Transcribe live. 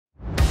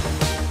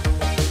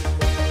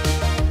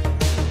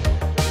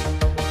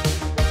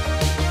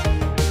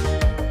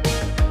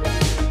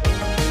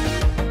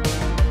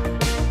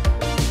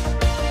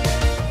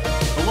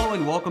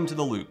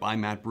I'm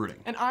Matt Brooding.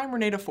 And I'm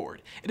Renata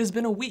Ford. It has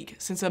been a week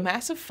since a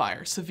massive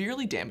fire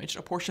severely damaged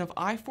a portion of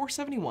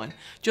I-471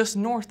 just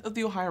north of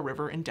the Ohio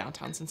River in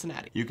downtown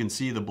Cincinnati. You can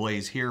see the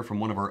blaze here from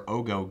one of our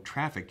OGO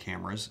traffic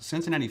cameras.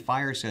 Cincinnati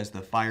Fire says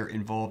the fire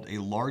involved a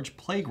large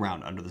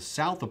playground under the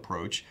south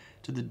approach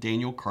to the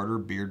Daniel Carter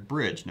Beard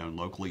Bridge, known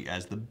locally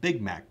as the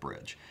Big Mac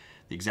Bridge.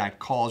 The exact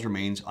cause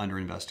remains under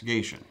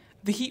investigation.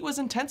 The heat was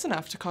intense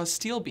enough to cause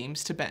steel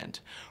beams to bend.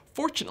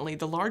 Fortunately,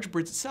 the large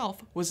bridge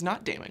itself was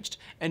not damaged,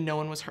 and no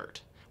one was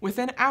hurt.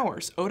 Within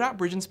hours, ODOT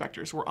bridge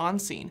inspectors were on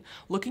scene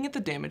looking at the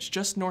damage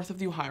just north of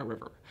the Ohio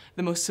River.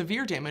 The most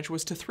severe damage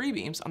was to 3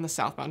 beams on the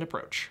southbound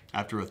approach.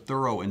 After a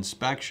thorough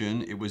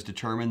inspection, it was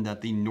determined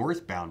that the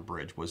northbound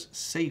bridge was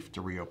safe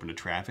to reopen to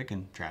traffic,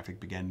 and traffic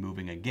began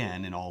moving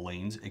again in all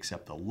lanes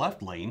except the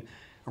left lane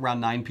around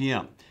 9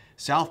 p.m.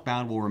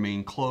 Southbound will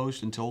remain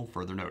closed until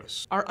further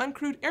notice. Our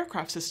Uncrewed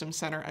Aircraft Systems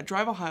Center at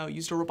Drive Ohio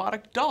used a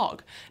robotic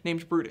dog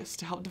named Brutus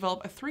to help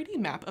develop a 3D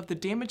map of the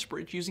damaged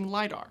bridge using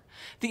LiDAR.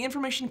 The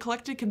information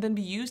collected can then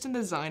be used in the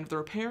design of the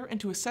repair and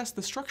to assess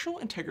the structural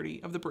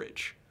integrity of the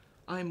bridge.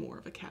 I'm more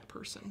of a cat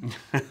person.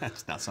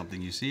 That's not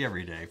something you see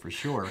every day, for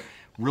sure.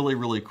 Really,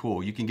 really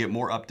cool. You can get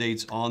more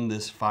updates on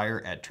this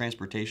fire at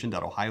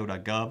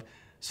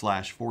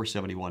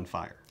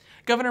transportation.ohio.gov/471fire.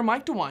 Governor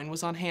Mike DeWine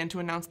was on hand to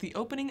announce the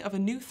opening of a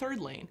new third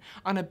lane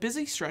on a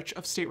busy stretch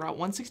of State Route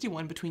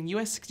 161 between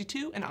US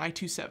 62 and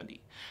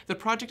I-270. The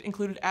project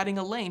included adding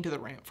a lane to the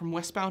ramp from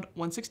westbound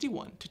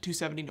 161 to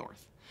 270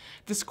 north.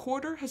 This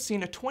corridor has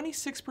seen a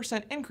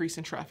 26% increase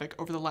in traffic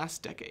over the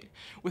last decade,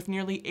 with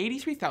nearly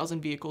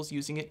 83,000 vehicles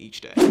using it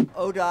each day.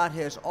 ODOT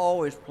has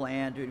always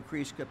planned to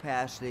increase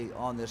capacity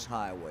on this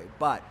highway,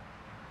 but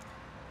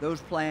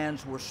those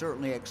plans were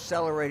certainly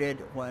accelerated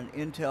when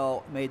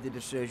Intel made the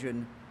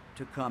decision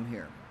to come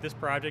here. This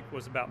project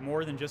was about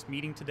more than just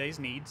meeting today's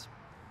needs.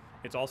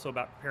 It's also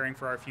about preparing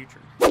for our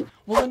future.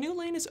 While the new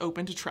lane is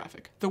open to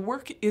traffic, the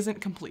work isn't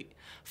complete.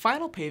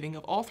 Final paving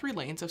of all 3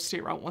 lanes of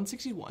State Route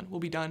 161 will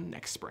be done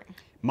next spring.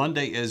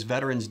 Monday is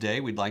Veterans Day.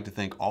 We'd like to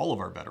thank all of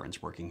our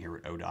veterans working here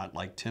at ODOT,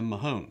 like Tim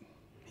Mahone.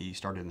 He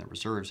started in the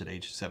reserves at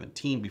age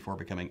 17 before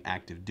becoming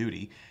active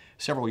duty.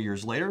 Several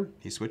years later,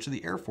 he switched to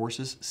the Air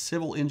Force's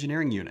Civil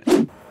Engineering Unit.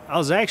 I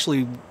was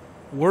actually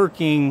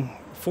working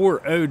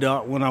for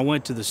ODOT when I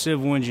went to the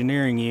Civil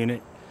Engineering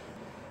Unit.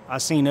 I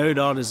seen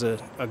ODOT as a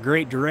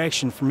great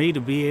direction for me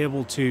to be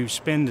able to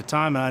spend the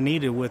time I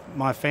needed with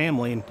my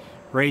family and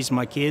raise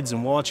my kids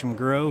and watch them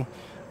grow.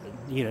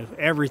 You know,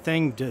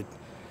 everything to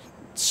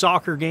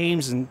soccer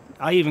games, and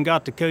I even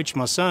got to coach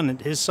my son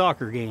at his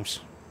soccer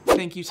games.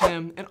 Thank you,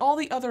 Tim, and all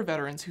the other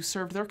veterans who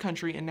served their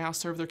country and now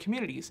serve their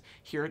communities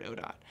here at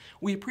ODOT.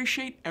 We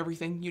appreciate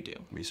everything you do.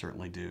 We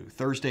certainly do.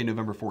 Thursday,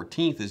 November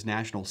 14th is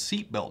National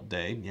Seatbelt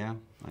Day. Yeah,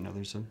 I know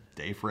there's a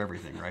day for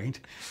everything, right?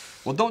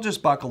 Well, don't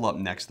just buckle up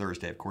next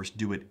Thursday. Of course,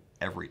 do it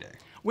every day.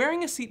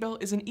 Wearing a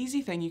seatbelt is an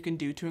easy thing you can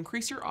do to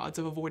increase your odds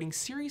of avoiding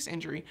serious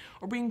injury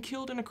or being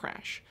killed in a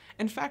crash.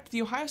 In fact,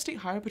 the Ohio State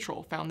Highway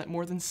Patrol found that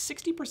more than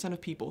 60%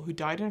 of people who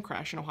died in a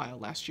crash in Ohio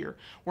last year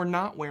were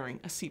not wearing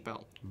a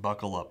seatbelt.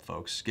 Buckle up,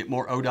 folks. Get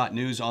more ODOT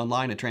news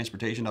online at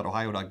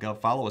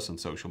transportation.ohio.gov. Follow us on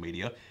social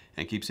media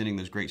and keep sending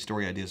those great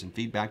story ideas and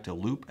feedback to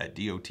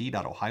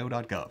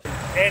loop@dot.ohio.gov.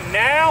 And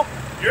now,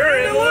 you're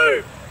in the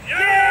loop!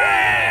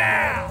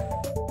 Yeah!